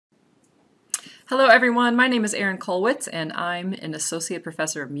Hello everyone, my name is Erin Kolwitz and I'm an Associate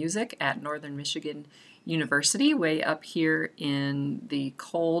Professor of Music at Northern Michigan University, way up here in the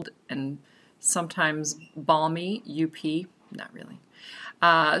cold and sometimes balmy UP, not really.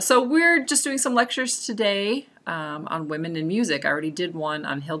 So we're just doing some lectures today on women in music. I already did one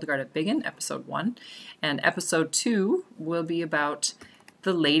on Hildegard of Bingen, episode 1, and episode 2 will be about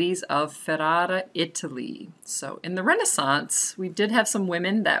the Ladies of Ferrara, Italy. So in the Renaissance, we did have some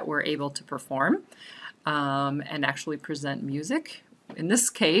women that were able to perform and actually present music. In this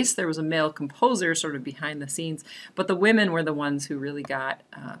case, there was a male composer sort of behind the scenes, but the women were the ones who really got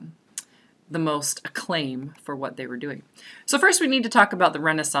the most acclaim for what they were doing. So first we need to talk about the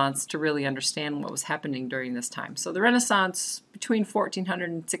Renaissance to really understand what was happening during this time. So the Renaissance between 1400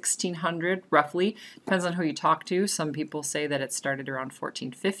 and 1600 roughly, depends on who you talk to. Some people say that it started around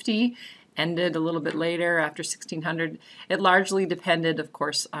 1450, ended a little bit later after 1600. It largely depended, of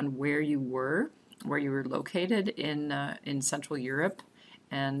course, on where you were located in Central Europe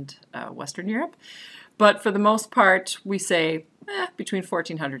and Western Europe. But for the most part, we say between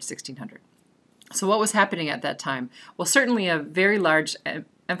 1400 and 1600. So what was happening at that time? Well, certainly a very large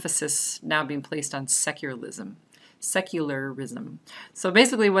emphasis now being placed on secularism. So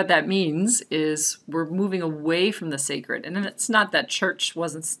basically what that means is we're moving away from the sacred. And it's not that church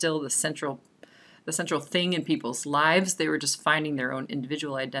wasn't still the central thing in people's lives. They were just finding their own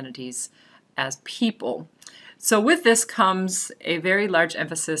individual identities as people. So with this comes a very large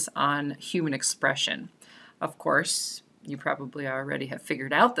emphasis on human expression. Of course, you probably already have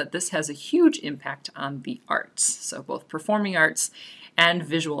figured out that this has a huge impact on the arts. So both performing arts and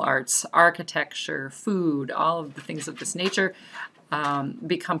visual arts, architecture, food, all of the things of this nature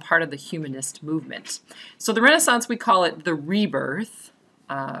become part of the humanist movement. So the Renaissance, we call it the rebirth,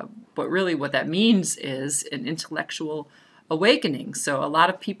 but really what that means is an intellectual awakening. So a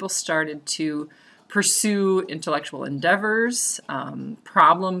lot of people started to pursue intellectual endeavors,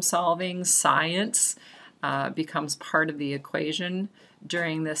 problem solving, science, becomes part of the equation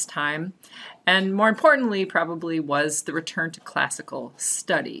during this time. And more importantly, probably, was the return to classical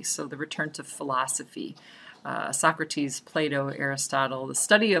study, so the return to philosophy. Socrates, Plato, Aristotle, the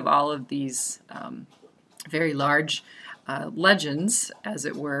study of all of these very large legends, as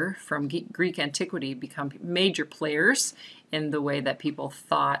it were, from Greek antiquity become major players in the way that people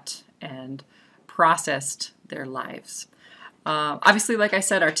thought and processed their lives. Obviously, like I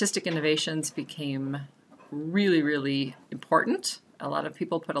said, artistic innovations became really, really important. A lot of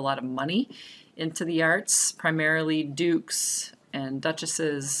people put a lot of money into the arts, primarily dukes and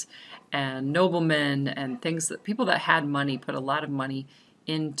duchesses and noblemen and things that people that had money put a lot of money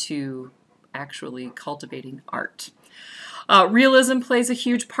into actually cultivating art. Realism plays a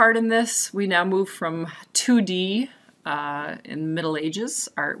huge part in this. We now move from 2D. In the Middle Ages,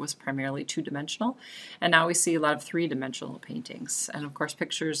 art was primarily two-dimensional, and now we see a lot of three-dimensional paintings. And of course,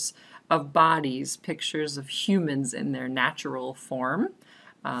 pictures of bodies, pictures of humans in their natural form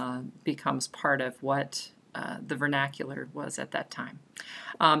becomes part of what the vernacular was at that time.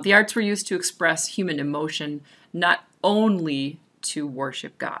 The arts were used to express human emotion, not only to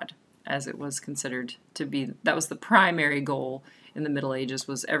worship God, as it was considered to be. That was the primary goal in the Middle Ages,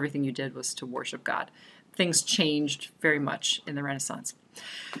 was everything you did was to worship God. Things changed very much in the Renaissance.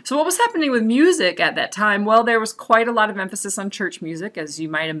 So what was happening with music at that time? Well, there was quite a lot of emphasis on church music, as you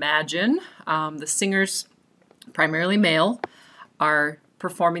might imagine. The singers, primarily male, are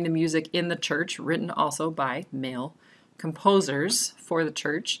performing the music in the church, written also by male composers for the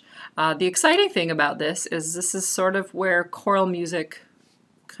church. The exciting thing about this is sort of where choral music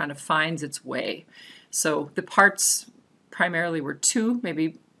kind of finds its way. So the parts primarily were two,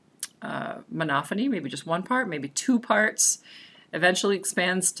 maybe monophony, maybe just one part, maybe two parts, eventually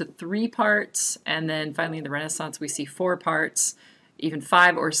expands to 3 parts, and then finally in the Renaissance we see 4 parts, even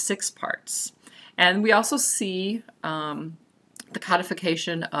 5 or 6 parts. And we also see the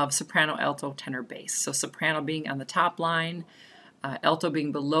codification of soprano, alto, tenor, bass. So soprano being on the top line, alto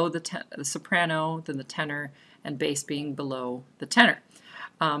being below the soprano, then the tenor, and bass being below the tenor.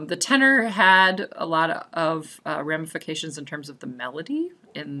 The tenor had a lot of ramifications in terms of the melody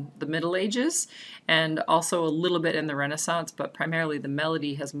in the Middle Ages, and also a little bit in the Renaissance, but primarily the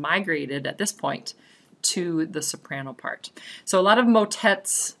melody has migrated at this point to the soprano part. So a lot of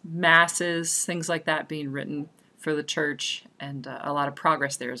motets, masses, things like that being written for the church, and a lot of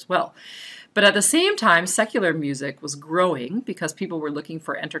progress there as well. But at the same time, secular music was growing because people were looking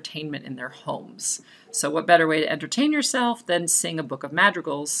for entertainment in their homes. So what better way to entertain yourself than sing a book of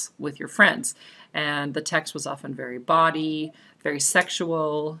madrigals with your friends? And the text was often very bawdy, very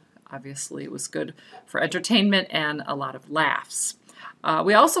sexual. Obviously, it was good for entertainment and a lot of laughs.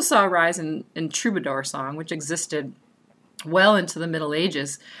 We also saw a rise in troubadour song, which existed well into the Middle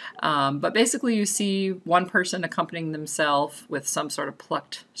Ages. But basically you see one person accompanying themselves with some sort of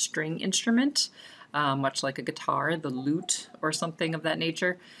plucked string instrument, much like a guitar, the lute or something of that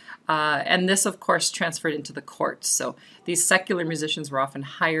nature. And this, of course, transferred into the courts. So these secular musicians were often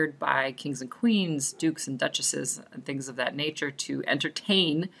hired by kings and queens, dukes and duchesses, and things of that nature to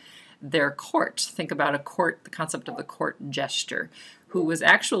entertain their court. Think about a court, the concept of the court jester, who was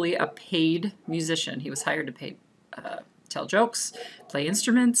actually a paid musician. He was hired to tell jokes, play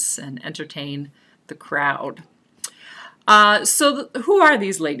instruments, and entertain the crowd. Who are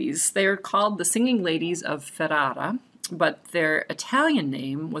these ladies? They are called the Singing Ladies of Ferrara, but their Italian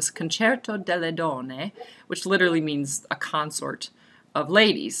name was Concerto delle donne, which literally means a consort of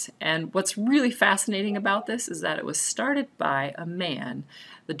ladies. And what's really fascinating about this is that it was started by a man,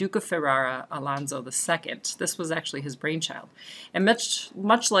 the Duke of Ferrara, Alonso II. This was actually his brainchild. And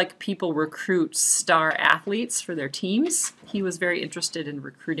much like people recruit star athletes for their teams, he was very interested in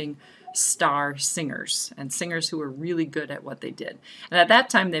recruiting star singers and singers who were really good at what they did. And at that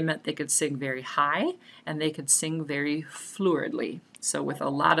time, they meant they could sing very high and they could sing very fluidly. So with a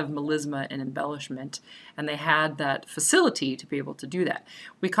lot of melisma and embellishment, and they had that facility to be able to do that.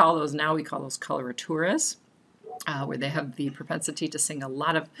 We call those coloraturas, where they have the propensity to sing a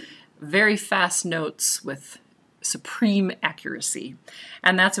lot of very fast notes with supreme accuracy.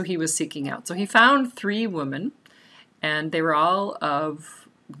 And that's what he was seeking out. So he found 3 women, and they were all of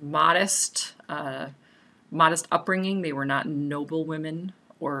modest upbringing. They were not noble women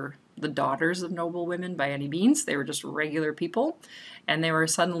or the daughters of noble women by any means. They were just regular people, and they were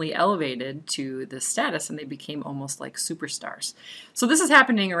suddenly elevated to this status, and they became almost like superstars. So this is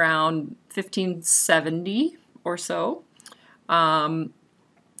happening around 1570 or so, and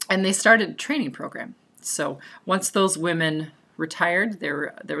they started a training program. So once those women retired,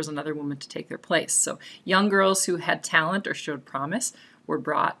 there was another woman to take their place. So young girls who had talent or showed promise were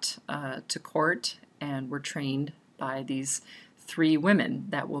brought to court and were trained by these 3 women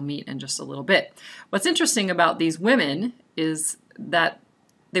that we'll meet in just a little bit. What's interesting about these women is that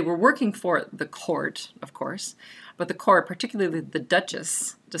they were working for the court, of course, but the court, particularly the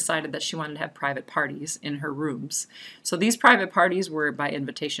Duchess, decided that she wanted to have private parties in her rooms. So these private parties were by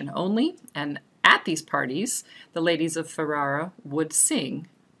invitation only, and at these parties, the ladies of Ferrara would sing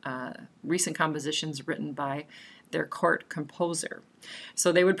recent compositions written by their court composer.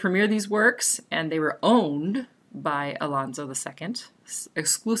 So they would premiere these works, and they were owned by Alonso II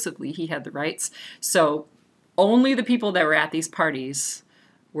exclusively. He had the rights. So only the people that were at these parties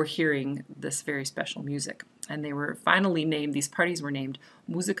were hearing this very special music. And they were finally named, these parties were named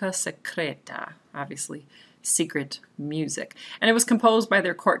Musica Secreta, obviously secret music. And it was composed by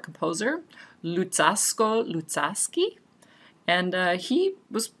their court composer, Luzzasco-Luzzaschi. And he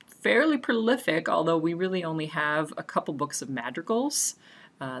was fairly prolific, although we really only have a couple books of madrigals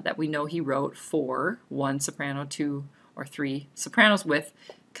that we know he wrote for 1 soprano, 2 or 3 sopranos with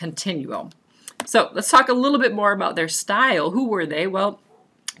continuo. So let's talk a little bit more about their style. Who were they? Well,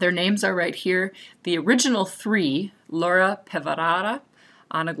 their names are right here. The original 3, Laura Pevarara,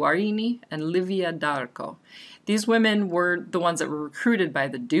 Anna Guarini, and Livia d'Arco. These women were the ones that were recruited by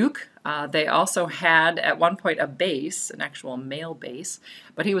the Duke. They also had, at one point, a bass, an actual male bass,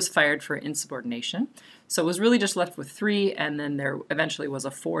 but he was fired for insubordination. So it was really just left with 3, and then there eventually was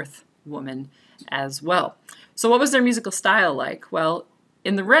a 4th woman as well. So what was their musical style like? Well,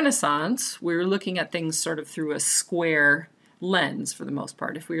 in the Renaissance, we were looking at things sort of through a square lens for the most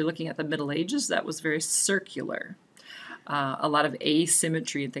part. If we were looking at the Middle Ages, that was very circular. A lot of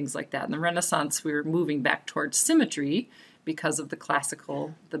asymmetry and things like that. In the Renaissance, we were moving back towards symmetry because of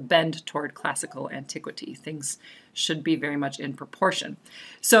the bend toward classical antiquity. Things should be very much in proportion.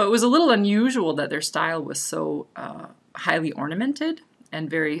 So it was a little unusual that their style was so highly ornamented and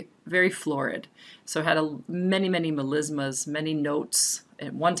very, very florid. So it had many, many melismas, many notes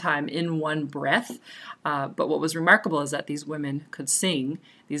at one time in one breath. But what was remarkable is that these women could sing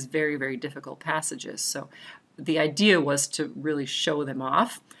these very, very difficult passages. So the idea was to really show them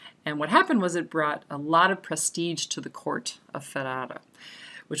off. And what happened was it brought a lot of prestige to the court of Ferrara,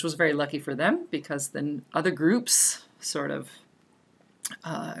 which was very lucky for them because then other groups sort of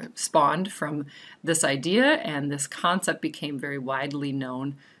spawned from this idea, and this concept became very widely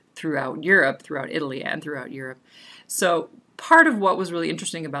known throughout Europe, throughout Italy and throughout Europe. So part of what was really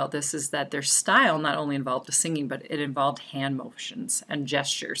interesting about this is that their style not only involved the singing, but it involved hand motions and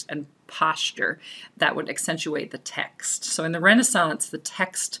gestures and posture that would accentuate the text. So in the Renaissance, the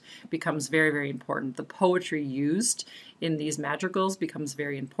text becomes very, very important. The poetry used in these madrigals becomes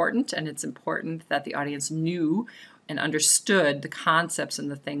very important, and it's important that the audience knew and understood the concepts and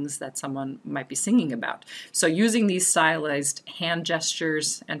the things that someone might be singing about. So using these stylized hand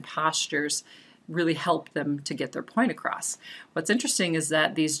gestures and postures really helped them to get their point across. What's interesting is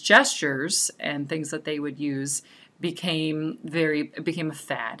that these gestures and things that they would use became a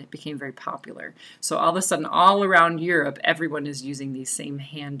fad. It became very popular. So all of a sudden, all around Europe, everyone is using these same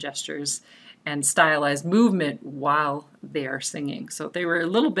hand gestures and stylized movement while they are singing. So they were a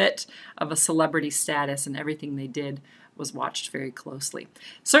little bit of a celebrity status, and everything they did was watched very closely.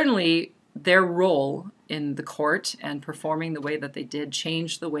 Certainly, their role in the court and performing the way that they did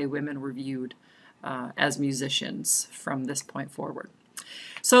changed the way women were viewed as musicians from this point forward.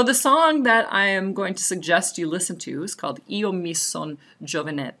 So the song that I am going to suggest you listen to is called Io mi son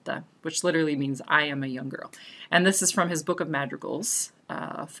giovinetta, which literally means I am a young girl. And this is from his Book of Madrigals,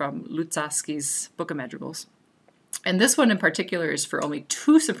 from Luzzaschi's Book of Madrigals. And this one in particular is for only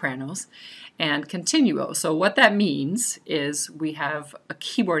 2 sopranos and continuo. So what that means is we have a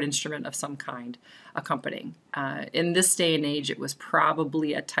keyboard instrument of some kind accompanying. In this day and age, it was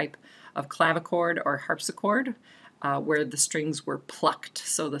probably a type of clavichord or harpsichord, where the strings were plucked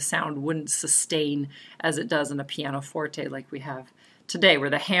so the sound wouldn't sustain as it does in a pianoforte like we have today, where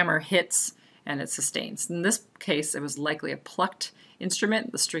the hammer hits and it sustains. In this case, it was likely a plucked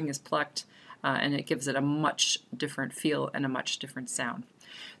instrument. The string is plucked, and it gives it a much different feel and a much different sound.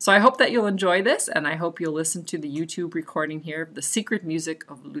 So I hope that you'll enjoy this, and I hope you'll listen to the YouTube recording here of the secret music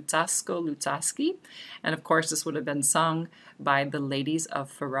of Luzzaschi. And of course, this would have been sung by the Ladies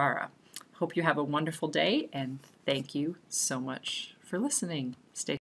of Ferrara. Hope you have a wonderful day, and thank you so much for listening. Stay